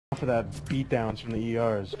enough of that beatdowns from the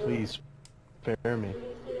ERs. Please spare me.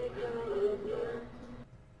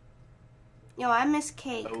 Yo, I miss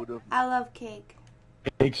cake. I love cake.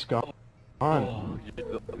 Cake's gone. Oh,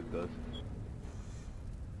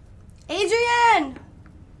 Adrian!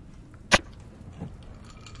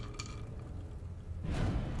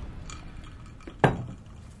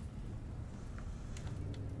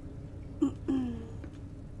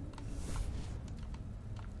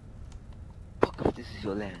 fuck if this is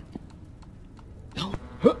your land. No.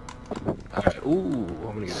 Alright, ooh,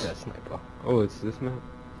 I'm gonna get that sniper. Oh, it's this map?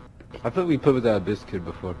 I thought we played with that Abyss kid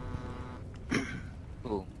before.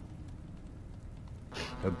 Ooh.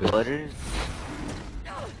 Abyss. Butters?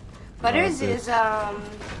 Butters Abyss. is,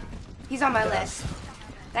 he's on my list.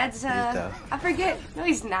 That's, Deaf. I forget. No,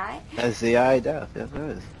 he's not. That's the eye deaf. Yes, it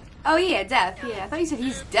is. Oh, yeah, deaf. Yeah, I thought you said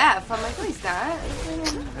he's deaf. I'm like, no, he's not.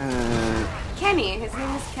 Kenny. His name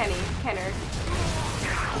is Kenny. Kenner.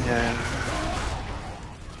 Yeah.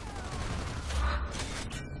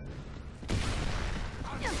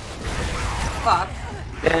 Fuck.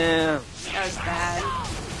 Damn. That was bad.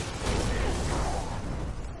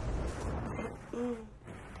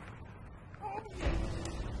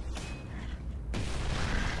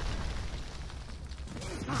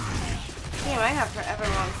 Damn, I got forever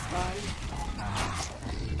long spawn.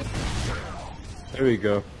 There we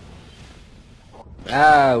go.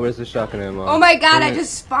 Ah, where's the shotgun ammo? Oh my god, Damn I it.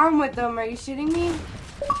 just spawned with them. Are you shitting me?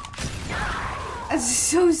 That's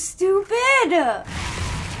so stupid. I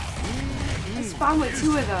spawned with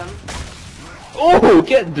 2 of them. Oh,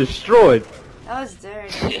 get destroyed! That was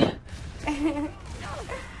dirty.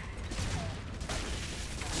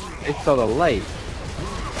 It saw the light.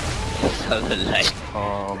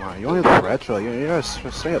 Oh my, you only the retro. You're a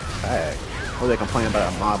straight up fag. Or they complain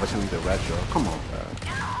about a mob, but you only the retro. Come on, bro.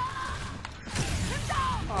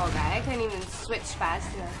 Oh god, I couldn't even switch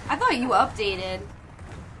fast enough. I thought you updated.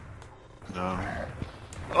 No.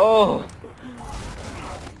 Oh.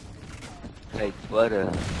 Like butter.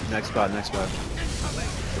 Next spot, next spot.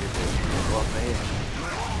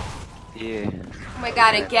 Yeah. Oh my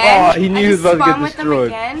god, again? Oh, he knew he was about to get spawned with them destroyed.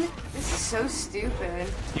 again? This is so stupid.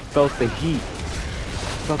 He felt the heat.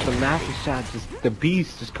 He felt the master shot, just the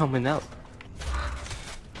beast just coming out.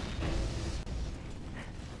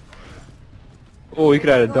 Oh, he could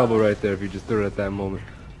have had a double right there if he just threw it at that moment.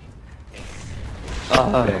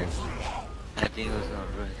 Oh. Dang. I think it was on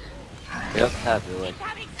rush. Yep, top it was.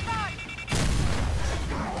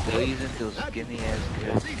 They're using those skinny ass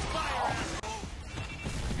girls.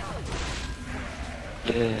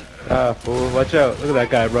 Yeah. Ah, fool, watch out. Look at that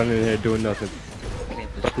guy running in here doing nothing.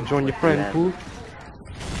 About to join your friend, fool.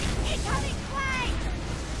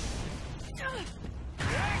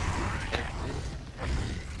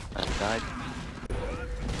 I died.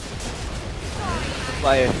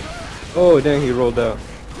 Fire. Oh, dang, he rolled out.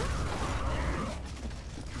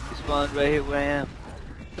 He spawned right here where I am.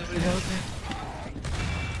 Somebody help me.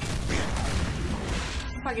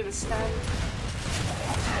 Fucking stunned.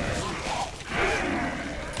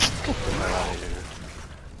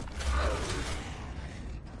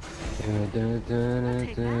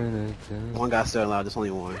 One guy still alive, there's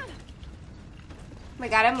only one. Oh my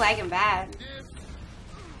god, I'm lagging bad.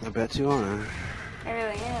 I bet you are. I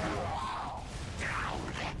really am.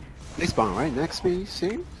 They spawn right next to me,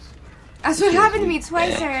 see? That's what happened to me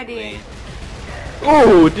twice already.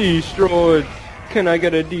 Oh, destroyed. Can I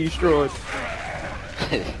get a destroyed?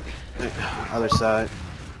 Other side.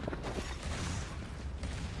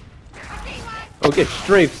 Oh, get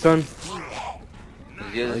strafed, son.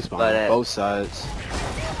 They Just spawn by on that. both sides.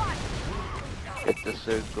 Hit the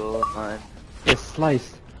circle, man. Get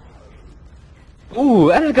sliced.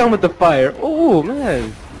 Ooh, I just got him with the fire. Ooh,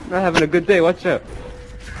 man. Not having a good day, watch out.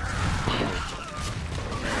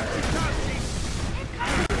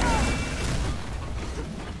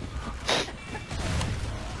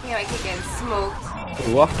 Yeah, I keep getting smoked.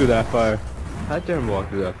 Walk through that fire. I dare him walk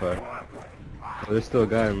through that fire. Oh, there's still a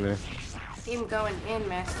guy in there. See him going in,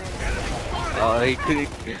 master. Oh, he couldn't.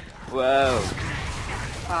 Wow.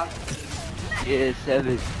 Fuck. Yeah,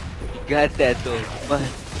 Savage. You got that though. Come on.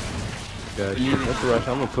 Guys, let's rush.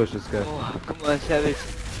 I'm gonna push this guy. Oh, come on, Savage.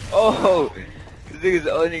 Oh, this nigga's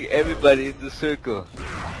owning everybody in the circle.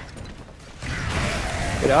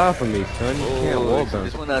 Get off of me, son. You can't Oh, wall so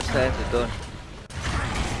bounce. this one outside the door.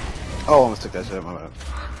 Oh, almost took that shit, my bad.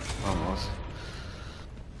 Almost.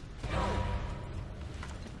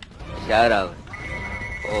 Shout out.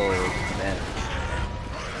 Oh, man.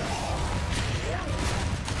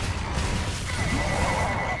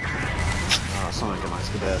 Oh, someone get my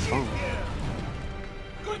stupid ass phone.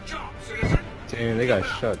 Damn, they got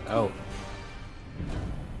shut out.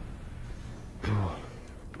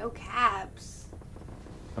 No caps.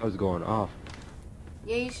 I was going off.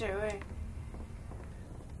 Yeah, you sure were.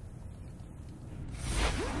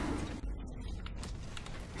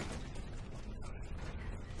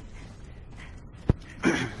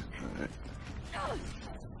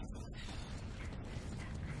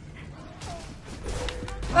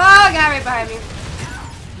 Oh, got right behind me.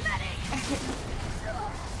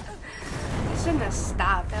 I shouldn't have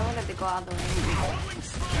stopped. I wanted to go all the way.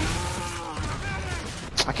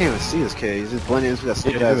 I can't even see this kid. He's just blending into that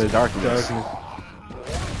stupid ass darkness.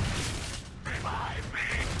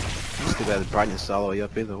 Stupid ass brightness all the way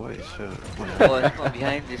up either way. Shit. Oh, it's from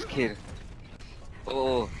behind this kid.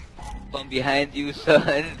 Oh, from behind you,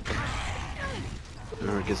 son.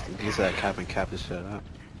 Remember, gets that cap and cap this shit up.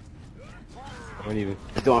 I don't even.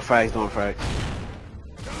 He's doing frags, doing frags.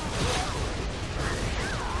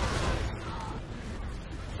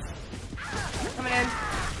 Coming in.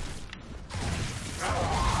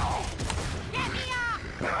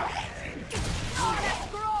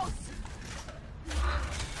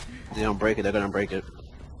 They don't break it, they're gonna break it.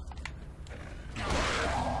 I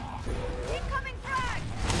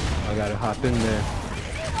gotta hop in there.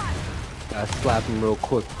 Gotta slap him real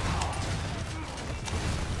quick.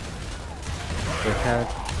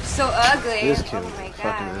 So ugly. This kid Oh is my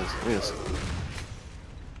fucking god. ass. Yes.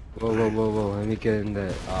 Whoa, whoa, whoa, whoa. Let me get in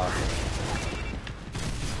there.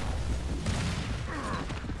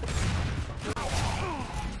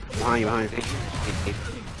 Behind you, behind you.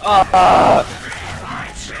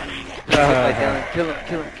 Kill him,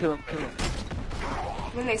 kill him, kill him, kill him.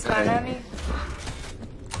 When they spawn at me.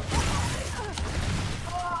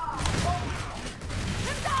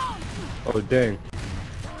 Oh, dang.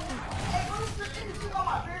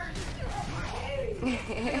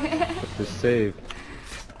 The save.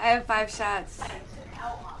 I have 5 shots.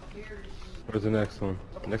 Where's the next one?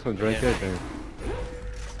 The next one's right there, dang.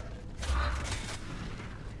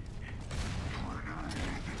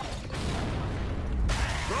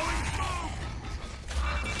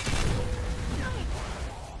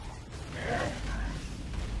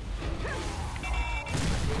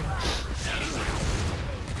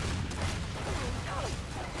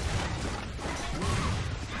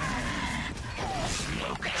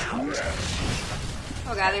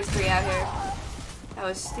 Oh god, there's 3 out here. That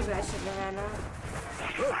was stupid. I shouldn't have ran out.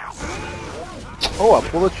 Oh, I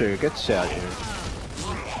pulled the trigger. Get the shit out here.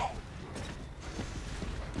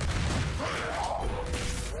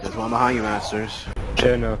 There's one behind you, Masters.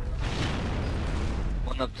 Yeah, no.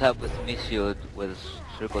 One up top with me shield where the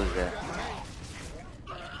circle is at.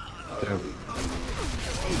 Damn.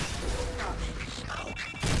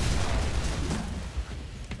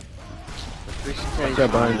 Watch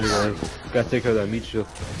out behind you, guys. Gotta take care of that meat shield.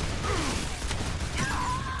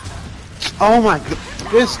 Oh my god.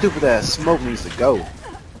 This stupid ass smoke needs to go.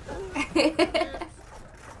 This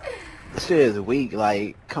shit is weak.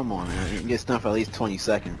 Like, come on, man. You can get stunned for at least 20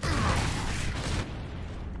 seconds.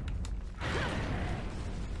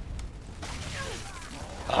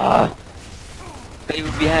 They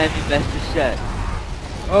were behind me, master shot.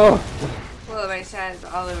 Oh! Well, my shot is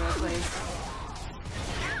all over the place.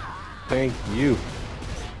 Thank you.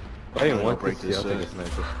 I didn't I'll want break to see. this I'll take shit. a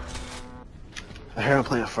sniper. I heard him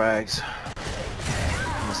playing frags.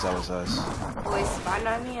 Unless that was us. Boy spawned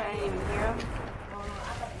on me. I didn't even hear him.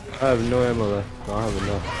 I have no ammo left. I don't have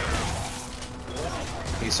enough.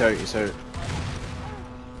 He's hurt, he's hurt.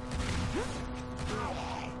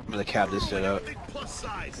 I'm gonna cap this shit up. They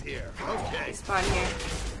spawned here.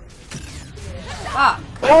 Fuck.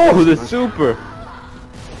 Oh, the super!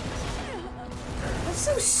 That's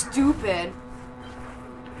so stupid.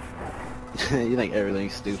 You think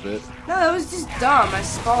everything's stupid. No, that was just dumb. I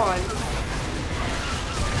spawned.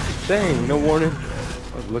 Dang, no warning.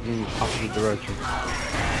 I was looking opposite direction.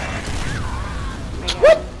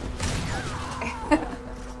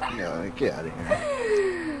 No, get out of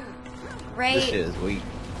here. Right. This shit is weak.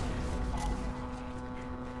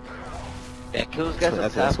 Yeah, kills guys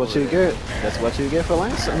up That's top what over you there. get. That's what you get for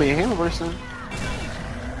Lance. I mean, Hammer son.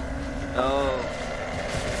 Oh.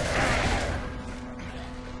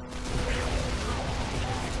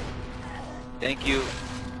 Thank you.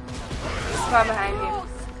 Spawn behind you.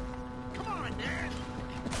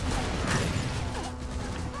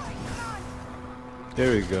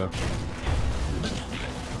 There we go.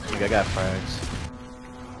 I got frags.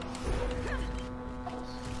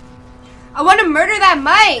 I want to murder that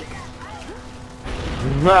mic.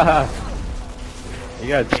 You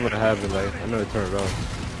gotta tell me what happened, like, I know to turn around.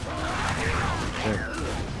 Yeah.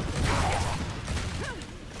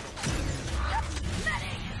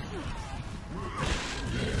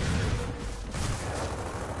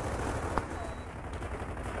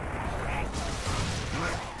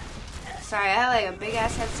 Sorry, I have like a big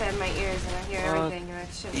ass headset in my ears and I hear everything and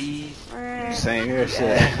it's just... Same here,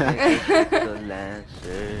 shit.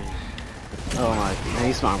 Oh my, man,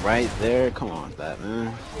 he spawned right there. Come on with that,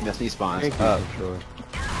 man. Yes, he spawns up. Sure.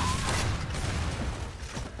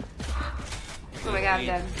 Oh my god, I'm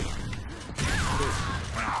dead.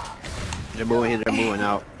 They're moving in, they're moving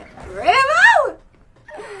out. Rambo!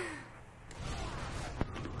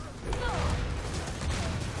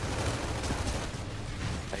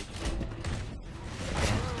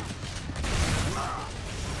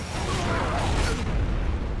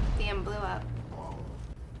 Damn, blew up.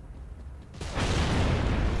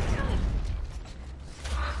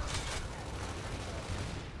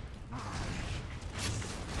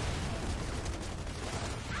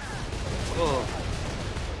 Oh.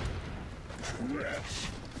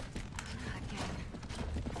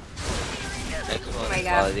 Oh my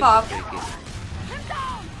god, fuck.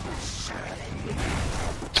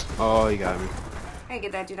 Oh, he got me. I gotta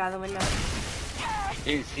get that dude out of the window.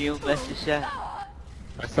 You see him mess the shot?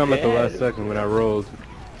 I saw him at the last second when I rolled.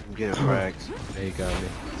 I'm getting fragged. There he got me.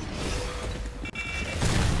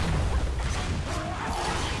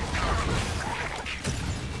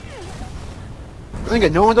 I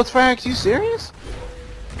think no one does frags. You serious?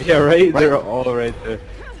 Yeah, right? They're all right there.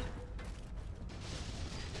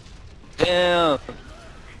 Damn!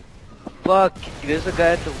 Fuck! There's a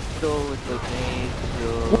guy at the window with the nades,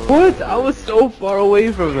 yo. What? I was so far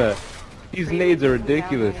away from that. These nades are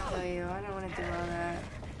ridiculous. I'm gonna kill you. I don't wanna do all that.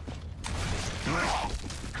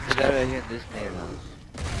 There's a guy right here in this nade house.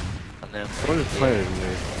 And then What is playing with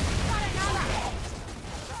me?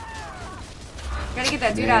 Gotta get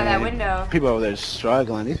that dude out of that window. People over there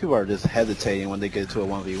struggling. These people are just hesitating when they get to a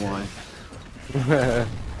 1v1.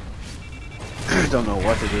 Don't know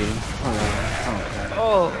what to do.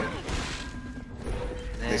 Oh!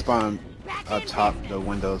 They spawn up top the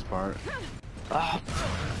windows part. Oh.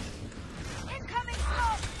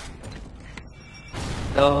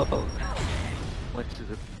 No! Went to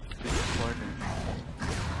the corner. I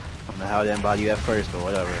don't know how they didn't body you at first, but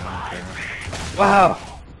whatever. I don't care. Wow!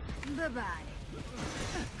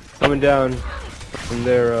 Coming down from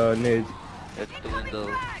their nades. At the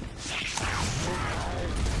window.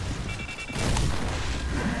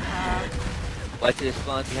 Watch it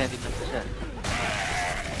spawn behind you, Mr. Chan.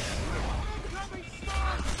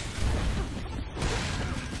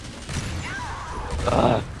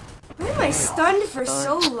 Why am I stunned for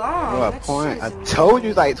so long? What That point? shit I is told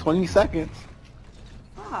you annoying. like 20 seconds.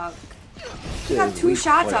 Fuck. I Shit, got 2 we-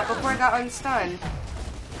 shots up whatever. before I got unstunned.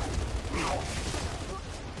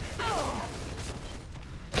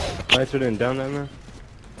 Lights didn't down that man?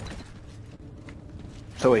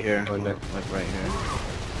 So wait here. Oh, no. Like right here.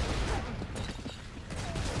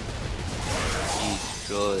 He's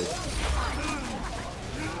good.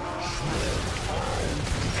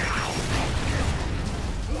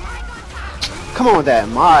 Come on with that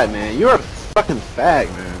mod, man. You're a fucking fag,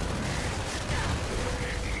 man.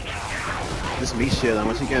 This meat shield.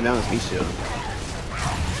 Once you get him down, this meat shield.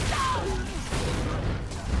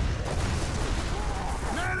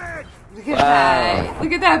 Look at that.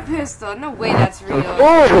 Look at that pistol. No way that's real.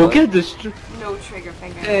 Oh, get the No trigger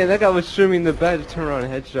finger. Hey, that guy was streaming the bat to turn around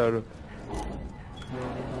and headshot him.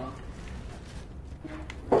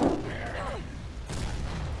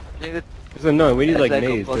 Nigga, It's annoying, we need that's like a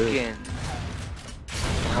nades, dude. fucking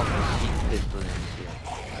machine pistol and shit.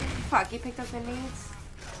 Fuck, you picked up the nades?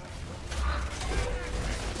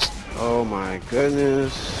 Oh my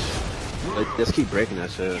goodness. Let's keep breaking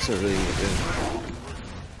that shit. That's really good.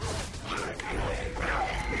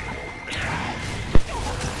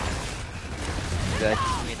 Got you, I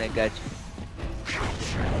mean I got you.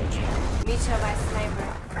 Meet you by sniper.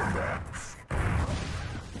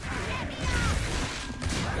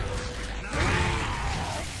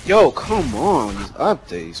 Yo, come on. These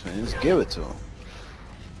updates, man. Just give it to him.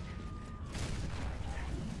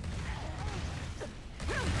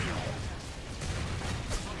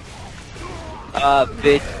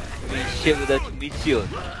 Bitch, we shit without you, meet you.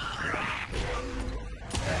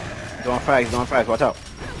 Don't frags, watch out.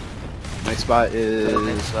 Next spot is...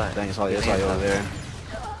 Next spot. Dang, it's all over there.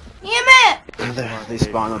 Damn it! They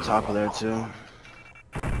spawn on top of there, too.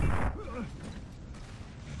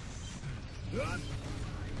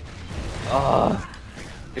 Oh,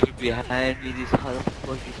 they're behind me, this how the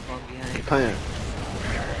fuck is spawn behind me? Plant.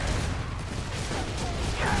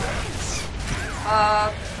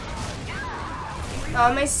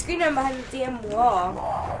 Oh, my screen I'm behind the damn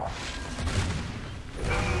wall.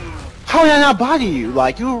 How did I not body you?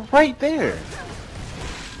 Like, you were right there.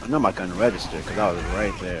 I know my gun registered, because I was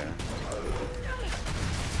right there.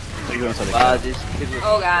 Two people inside the Wow, cap. this kid was...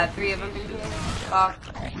 Oh god, 3 of them in here. Fuck.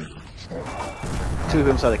 2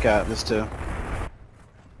 people inside the cap. There's 2.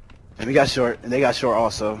 And we got short, and they got short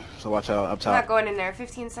also. So watch out up I'm not top. going in there.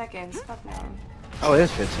 15 seconds. Fuck no. Oh, it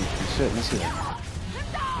is 15. Shit, let's see that.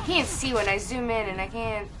 I can't see when I zoom in, and I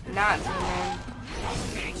can't not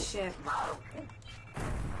zoom in. Shit.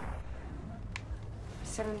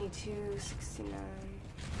 72, 69.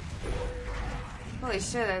 Holy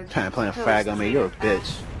shit. Trying to play a fag on me. You're a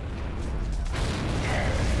bitch.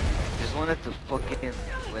 There's one at the fucking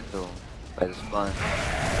window by the spawn.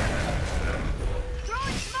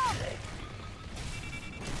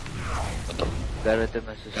 Better than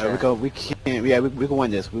my sister. Yeah, we can't. Yeah, we can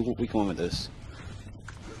win this. We can win with this.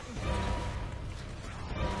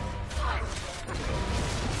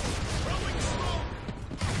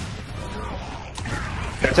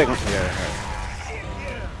 Take him. Yeah.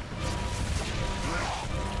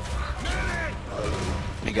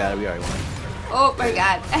 We got it. We already won. Oh my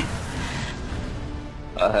god.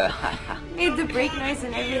 Made the break noise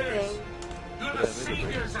and everything.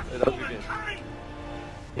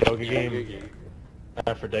 Yo, good game.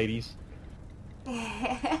 Aphrodites.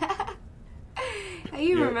 How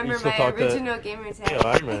you You remember still my talk to- original gamer Yo, tag?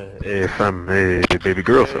 I'm ready. Hey fam, hey baby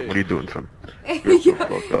girl fam, what are you doing fam? Yo, Fuck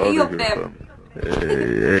the yo, other girl, fam. fam.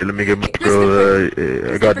 Hey, let me get my Christopher.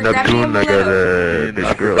 girl, I got Christopher, grab me Neptune, a I got little.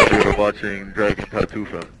 this girl, she was watching Dragon Tattoo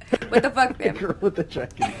fam. What the fuck, fam? Girl with the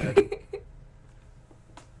dragon head.